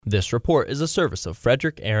This report is a service of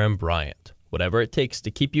Frederick Aaron Bryant. Whatever it takes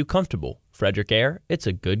to keep you comfortable, Frederick Air, it's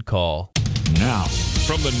a good call. Now,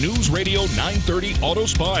 from the News Radio 930 Auto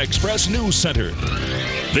Spa Express News Center,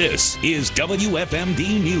 this is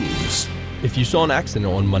WFMD News. If you saw an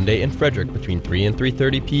accident on Monday in Frederick between 3 and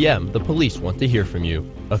 3:30 p.m., the police want to hear from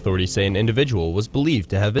you. Authorities say an individual was believed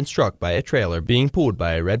to have been struck by a trailer being pulled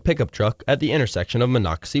by a red pickup truck at the intersection of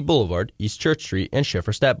Monocacy Boulevard, East Church Street, and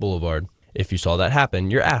Schifferstadt Boulevard. If you saw that happen,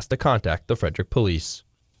 you're asked to contact the Frederick Police.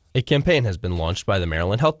 A campaign has been launched by the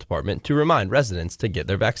Maryland Health Department to remind residents to get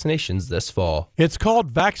their vaccinations this fall. It's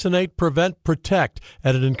called Vaccinate, Prevent, Protect,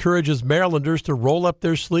 and it encourages Marylanders to roll up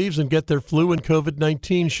their sleeves and get their flu and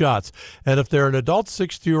COVID-19 shots. And if they're an adult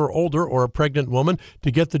 60 or older or a pregnant woman,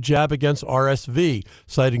 to get the jab against RSV.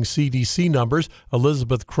 Citing CDC numbers,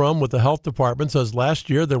 Elizabeth Crum with the Health Department says last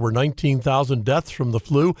year there were 19,000 deaths from the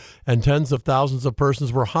flu and tens of thousands of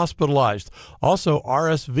persons were hospitalized. Also,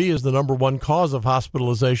 RSV is the number one cause of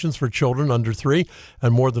hospitalization for children under 3,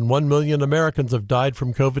 and more than 1 million Americans have died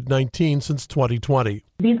from COVID-19 since 2020.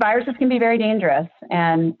 These viruses can be very dangerous.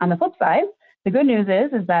 And on the flip side, the good news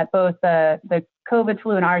is that both the COVID,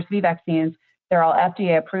 flu, and RSV vaccines, they're all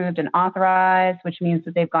FDA approved and authorized, which means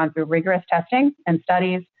that they've gone through rigorous testing and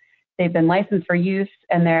studies. They've been licensed for use,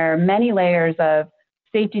 and there are many layers of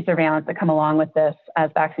safety surveillance that come along with this as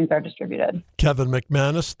vaccines are distributed. Kevin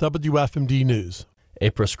McManus, WFMD News. A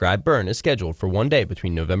prescribed burn is scheduled for one day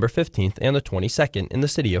between November 15th and the 22nd in the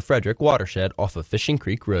city of Frederick watershed off of Fishing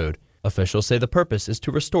Creek Road. Officials say the purpose is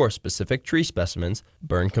to restore specific tree specimens,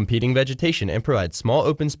 burn competing vegetation, and provide small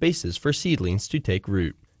open spaces for seedlings to take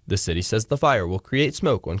root. The city says the fire will create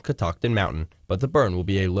smoke on Catoctin Mountain, but the burn will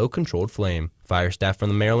be a low-controlled flame. Fire staff from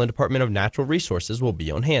the Maryland Department of Natural Resources will be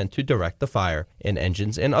on hand to direct the fire, and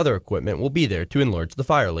engines and other equipment will be there to enlarge the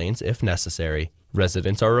fire lanes if necessary.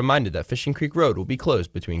 Residents are reminded that Fishing Creek Road will be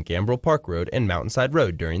closed between Gambrel Park Road and Mountainside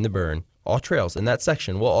Road during the burn. All trails in that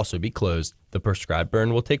section will also be closed. The prescribed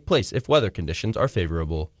burn will take place if weather conditions are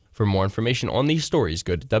favorable. For more information on these stories,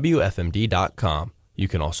 go to WFMD.com. You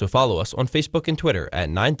can also follow us on Facebook and Twitter at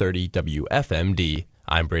 930 WFMD.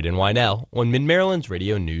 I'm Braden Wynell on Mid-Maryland's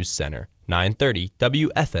Radio News Center, 930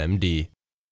 WFMD.